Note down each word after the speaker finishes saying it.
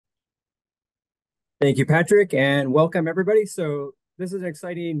Thank you, Patrick, and welcome everybody. So this is an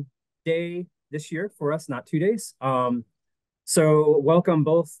exciting day this year for us, not 2 days. So welcome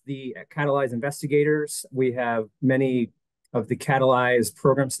both the Catalyze investigators. We have many of the Catalyze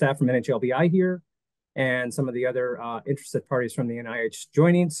program staff from NHLBI here and some of the other interested parties from the NIH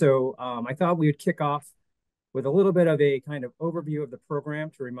joining. So I thought we would kick off with a little bit of a kind of overview of the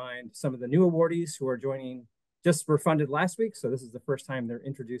program to remind some of the new awardees who are joining, just were funded last week. So this is the first time they're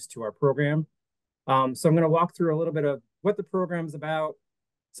introduced to our program. So I'm going to walk through a little bit of what the program's about,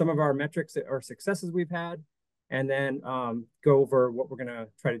 some of our metrics or successes we've had, and then go over what we're going to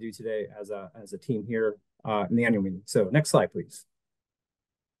try to do today as a team here in the annual meeting. So next slide, please.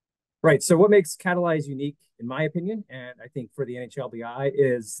 Right, so what makes Catalyze unique, in my opinion, and I think for the NHLBI,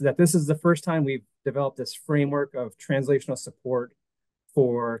 is that this is the first time we've developed this framework of translational support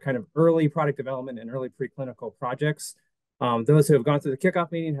for kind of early product development and early preclinical projects. Those who have gone through the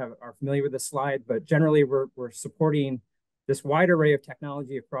kickoff meeting are familiar with this slide, but generally we're supporting this wide array of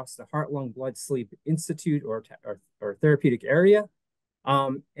technology across the Heart, Lung, Blood, Sleep Institute or therapeutic area,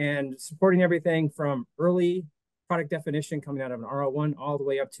 and supporting everything from early product definition coming out of an R01 all the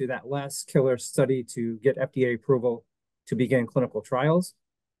way up to that last killer study to get FDA approval to begin clinical trials.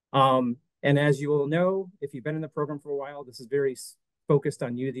 And as you will know, if you've been in the program for a while, this is very focused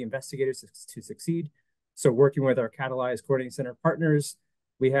on you, the investigators, to succeed. So working with our Catalyze Coordinating Center partners,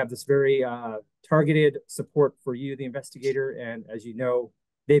 we have this very targeted support for you, the investigator. And as you know,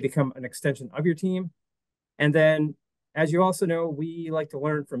 they become an extension of your team. And then, as you also know, we like to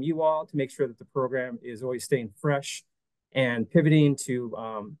learn from you all to make sure that the program is always staying fresh and pivoting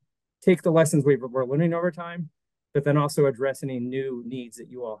to take the lessons we're learning over time, but then also address any new needs that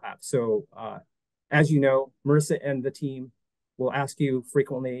you all have. So as you know, Marissa and the team will ask you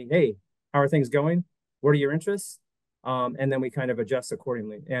frequently, hey, how are things going? What are your interests? And then we kind of adjust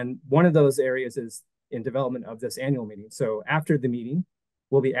accordingly. And one of those areas is in development of this annual meeting. So after the meeting,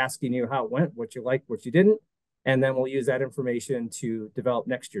 we'll be asking you how it went, what you liked, what you didn't, and then we'll use that information to develop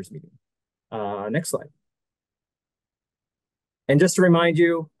next year's meeting. Next slide. And just to remind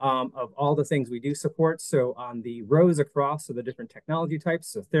you of all the things we do support. So on the rows across are the different technology types,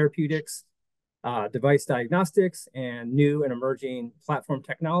 so therapeutics, device diagnostics, and new and emerging platform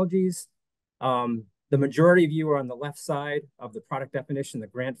technologies. The majority of you are on the left side of the product definition, the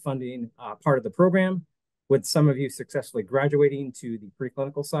grant funding part of the program, with some of you successfully graduating to the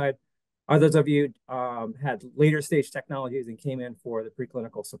preclinical side. Others of you had later stage technologies and came in for the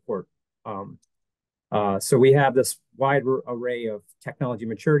preclinical support. So we have this wide array of technology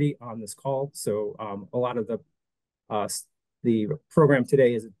maturity on this call. So a lot of the program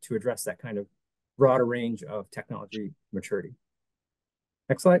today is to address that kind of broader range of technology maturity.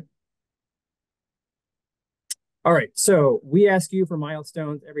 Next slide. All right, so we ask you for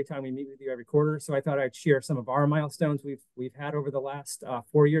milestones every time we meet with you every quarter. So I thought I'd share some of our milestones we've had over the last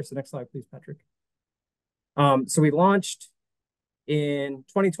 4 years. So next slide, please, Patrick. So we launched in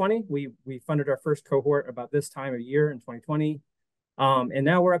 2020. We funded our first cohort about this time of year in 2020. And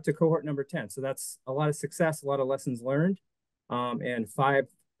now we're up to cohort number 10. So that's a lot of success, a lot of lessons learned, and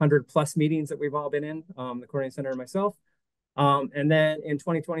 500 plus meetings that we've all been in, the Coordinating Center and myself. And then in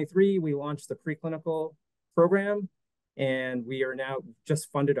 2023, we launched the preclinical program, and we are now just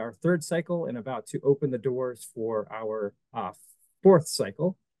funded our third cycle and about to open the doors for our fourth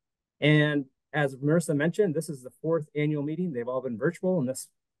cycle. And as Marissa mentioned, this is the fourth annual meeting. They've all been virtual, and this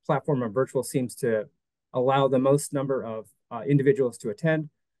platform of virtual seems to allow the most number of individuals to attend.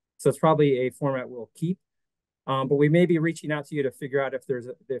 So it's probably a format we'll keep. But we may be reaching out to you to figure out if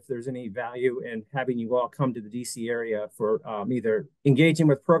there's any value in having you all come to the DC area for either engaging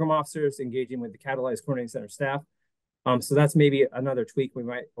with program officers, engaging with the Catalyze Coordinating Center staff. So that's maybe another tweak we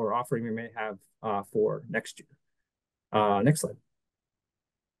might, or offering we may have for next year. Next slide.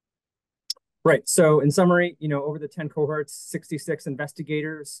 Right, so in summary, over the 10 cohorts, 66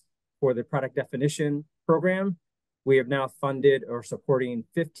 investigators for the product definition program. We have now funded or supporting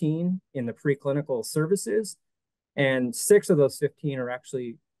 15 in the preclinical services. And 6 of those 15 are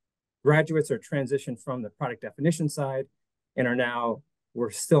actually graduates or transitioned from the product definition side and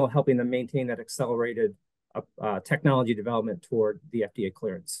we're still helping them maintain that accelerated technology development toward the FDA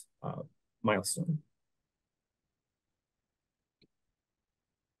clearance milestone.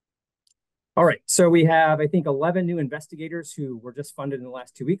 All right, so we have, I think, 11 new investigators who were just funded in the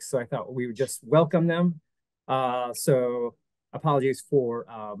last 2 weeks. So I thought we would just welcome them. So apologies for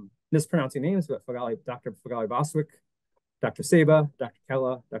mispronouncing names, but Dr. Fagali Boswick, Dr. Seba, Dr.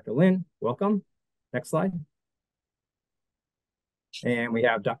 Kella, Dr. Lin, welcome. Next slide. And we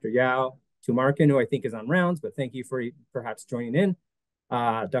have Dr. Yao Tumarkin, who I think is on rounds, but thank you for perhaps joining in.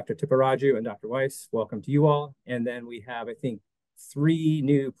 Dr. Tipparaju and Dr. Weiss, welcome to you all. And then we have, I think, 3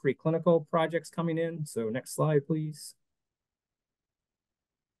 new preclinical projects coming in. So next slide, please.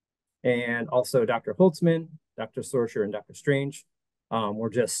 And also Dr. Holtzman, Dr. Sorsher, and Dr. Strange were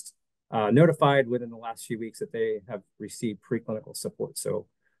just notified within the last few weeks that they have received preclinical support. So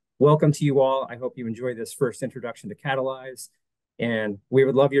welcome to you all. I hope you enjoy this first introduction to Catalyze. And we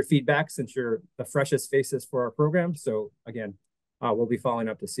would love your feedback since you're the freshest faces for our program. So again, we'll be following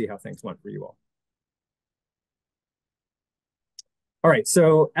up to see how things went for you all. All right,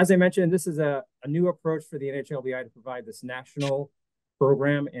 so as I mentioned, this is a new approach for the NHLBI to provide this national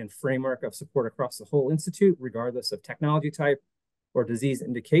program and framework of support across the whole institute, regardless of technology type or disease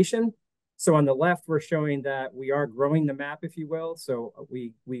indication. So on the left, we're showing that we are growing the map, if you will. So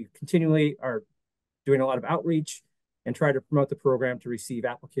we continually are doing a lot of outreach and try to promote the program to receive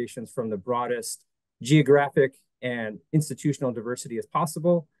applications from the broadest geographic and institutional diversity as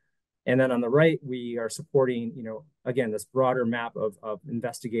possible. And then on the right, we are supporting, again, this broader map of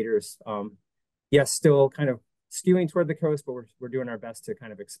investigators. Yes, still kind of skewing toward the coast, but we're doing our best to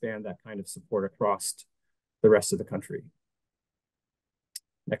kind of expand that kind of support across the rest of the country.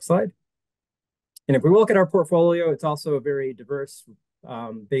 Next slide. And if we look at our portfolio, it's also very diverse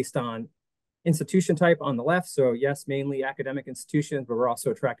based on institution type on the left. So yes, mainly academic institutions, but we're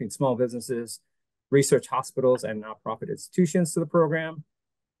also attracting small businesses, research hospitals, and nonprofit institutions to the program.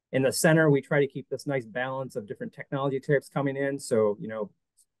 In the center, we try to keep this nice balance of different technology types coming in. So,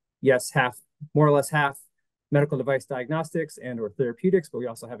 yes, more or less half medical device diagnostics and/or therapeutics, but we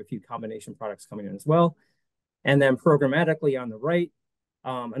also have a few combination products coming in as well. And then programmatically on the right,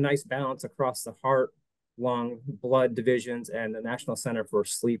 a nice balance across the heart, lung, blood divisions, and the National Center for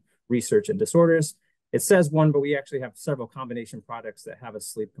Sleep Research and Disorders. It says one, but we actually have several combination products that have a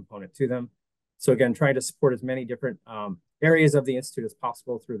sleep component to them. So again, trying to support as many different areas of the Institute as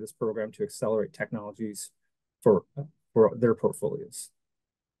possible through this program to accelerate technologies for their portfolios.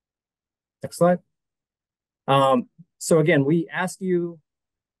 Next slide. So again, we asked you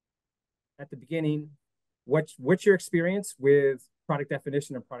at the beginning, what's your experience with product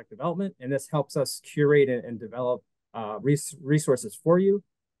definition and product development? And this helps us curate and develop resources for you.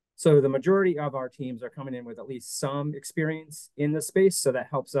 So the majority of our teams are coming in with at least some experience in the space. So that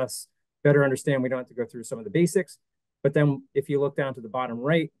helps us better understand. We don't have to go through some of the basics. But then if you look down to the bottom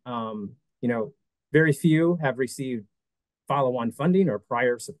right, very few have received follow-on funding or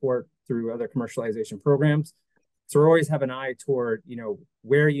prior support through other commercialization programs. So we always have an eye toward,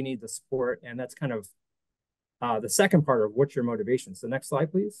 where you need the support. And that's kind of the second part of what's your motivation. So next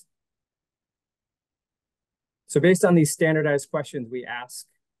slide, please. So based on these standardized questions we ask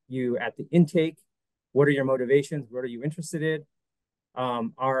you at the intake, what are your motivations? What are you interested in?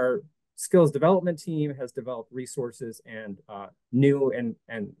 Our skills development team has developed resources and new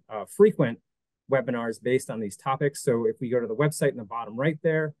and frequent webinars based on these topics. So if we go to the website in the bottom right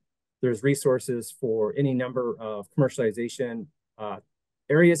there's resources for any number of commercialization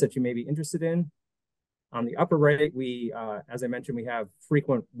areas that you may be interested in. On the upper right, as I mentioned, we have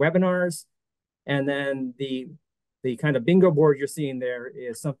frequent webinars. And then the kind of bingo board you're seeing there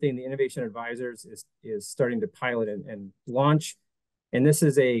is something the Innovation Advisors is starting to pilot and launch. And this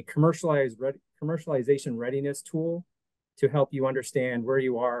is a commercialization readiness tool to help you understand where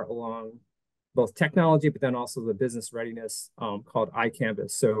you are along both technology, but then also the business readiness called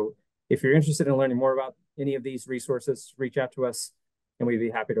iCanvas. So if you're interested in learning more about any of these resources, reach out to us and we'd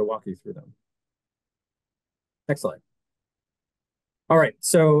be happy to walk you through them. Next slide. All right,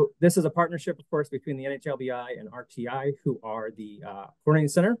 so this is a partnership, of course, between the NHLBI and RTI, who are the Coordinating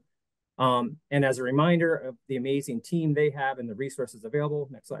Center. And as a reminder of the amazing team they have and the resources available,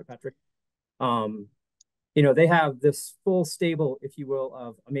 next slide, Patrick. They have this full stable, if you will,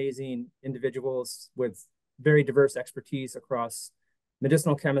 of amazing individuals with very diverse expertise across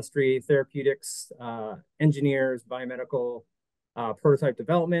medicinal chemistry, therapeutics, engineers, biomedical, prototype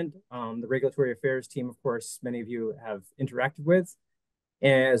development, the regulatory affairs team, of course, many of you have interacted with,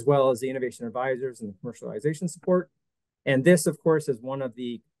 as well as the innovation advisors and the commercialization support. And this, of course, is one of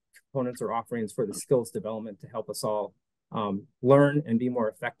the components or offerings for the skills development to help us all learn and be more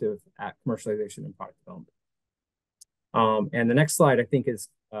effective at commercialization and product development. And the next slide, I think, is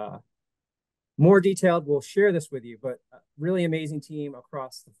more detailed. We'll share this with you, but a really amazing team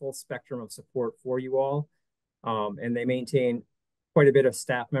across the full spectrum of support for you all. And they maintain quite a bit of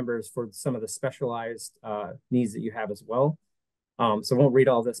staff members for some of the specialized needs that you have as well. So I won't read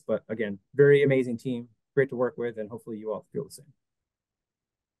all this, but again, very amazing team, great to work with, and hopefully you all feel the same.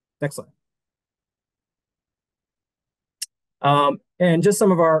 Next slide. And just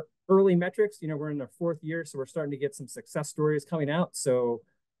some of our early metrics. We're in our 4th year, so we're starting to get some success stories coming out. So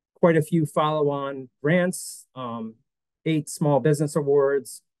quite a few follow-on grants, 8 small business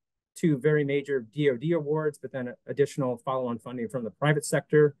awards, 2 very major DoD awards, but then additional follow-on funding from the private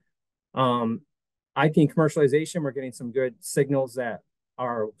sector. IP and commercialization, we're getting some good signals that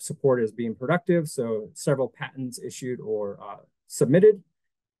our support is being productive. So several patents issued or submitted,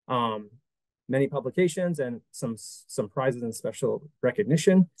 many publications, and some prizes and special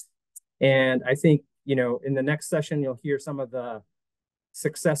recognition. And I think, in the next session, you'll hear some of the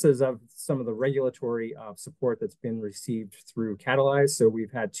successes of some of the regulatory support that's been received through Catalyze. So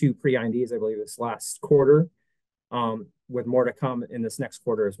we've had 2 pre-INDs, I believe, this last quarter, with more to come in this next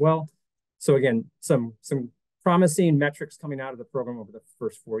quarter as well. So again, some promising metrics coming out of the program over the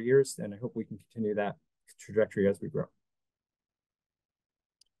first 4 years, and I hope we can continue that trajectory as we grow.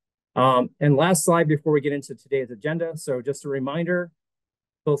 And last slide before we get into today's agenda. So just a reminder,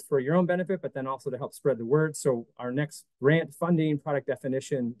 both for your own benefit, but then also to help spread the word. So our next grant funding product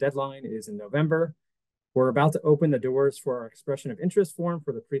definition deadline is in November. We're about to open the doors for our expression of interest form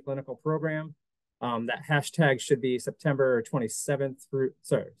for the preclinical program. That hashtag should be September 27th through,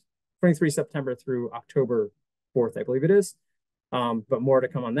 23 September through October 4th, I believe it is. But more to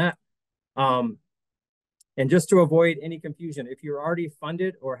come on that. And just to avoid any confusion, if you're already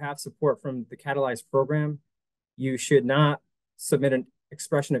funded or have support from the Catalyze program, you should not submit an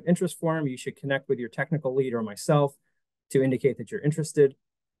expression of interest form. You should connect with your technical lead or myself to indicate that you're interested,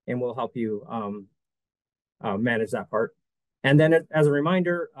 and we'll help you manage that part. And then as a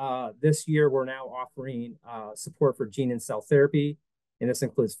reminder, this year we're now offering support for gene and cell therapy, and this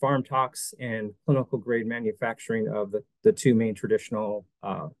includes farm tox and clinical grade manufacturing of the 2 main traditional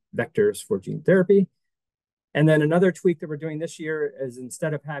vectors for gene therapy. And then another tweak that we're doing this year is,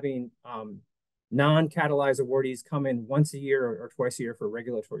 instead of having non-Catalyze awardees come in once a year or twice a year for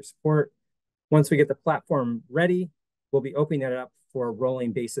regulatory support, once we get the platform ready, we'll be opening it up for a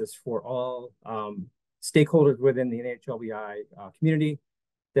rolling basis for all stakeholders within the NHLBI community.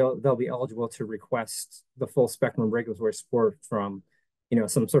 They'll be eligible to request the full spectrum of regulatory support from,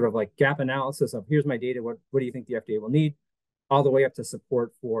 some sort of like gap analysis of, here's my data, what do you think the FDA will need, all the way up to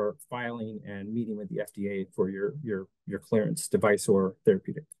support for filing and meeting with the FDA for your clearance device or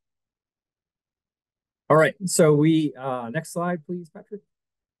therapeutic. All right, so next slide, please, Patrick.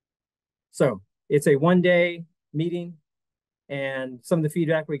 So it's a 1-day meeting, and some of the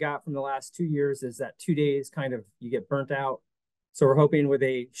feedback we got from the last 2 years is that 2 days you get burnt out. So we're hoping with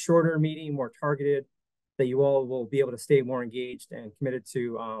a shorter meeting, more targeted, that you all will be able to stay more engaged and committed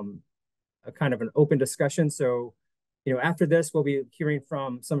to a kind of an open discussion. So, after this, we'll be hearing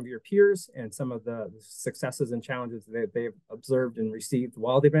from some of your peers and some of the successes and challenges that they've observed and received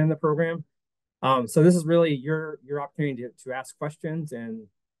while they've been in the program. So this is really your opportunity to ask questions and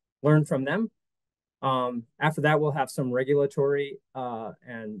learn from them. After that, we'll have some regulatory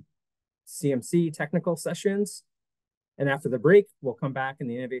and CMC technical sessions. And after the break, we'll come back, and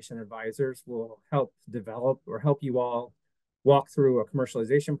the innovation advisors will help develop or help you all walk through a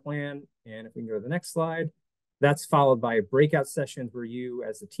commercialization plan. And if we can go to the next slide, that's followed by breakout sessions where you,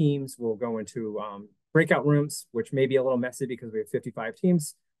 as the teams, will go into breakout rooms, which may be a little messy because we have 55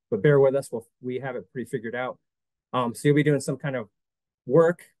 teams, but bear with us. We have it pretty figured out. So you'll be doing some kind of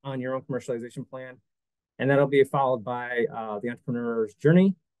work on your own commercialization plan, and that'll be followed by the entrepreneur's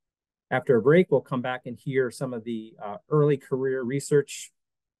journey. After a break, we'll come back and hear some of the early career research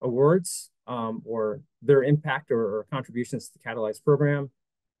awards or their impact or contributions to the Catalyze program.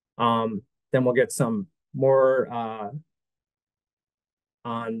 Then we'll get some more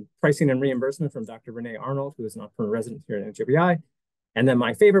on pricing and reimbursement from Dr. Renee Arnold, who is an entrepreneur resident here at NHLBI. And then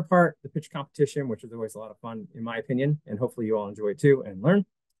my favorite part, the pitch competition, which is always a lot of fun, in my opinion, and hopefully you all enjoy it too and learn.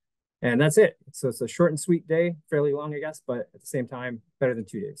 And that's it. So it's a short and sweet day, fairly long, I guess, but at the same time, better than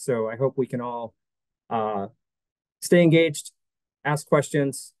 2 days. So I hope we can all stay engaged, ask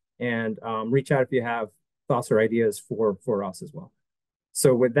questions, and reach out if you have thoughts or ideas for us as well.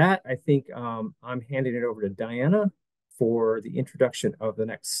 So with that, I think I'm handing it over to Diana for the introduction of the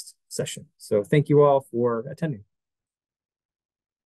next session. So thank you all for attending.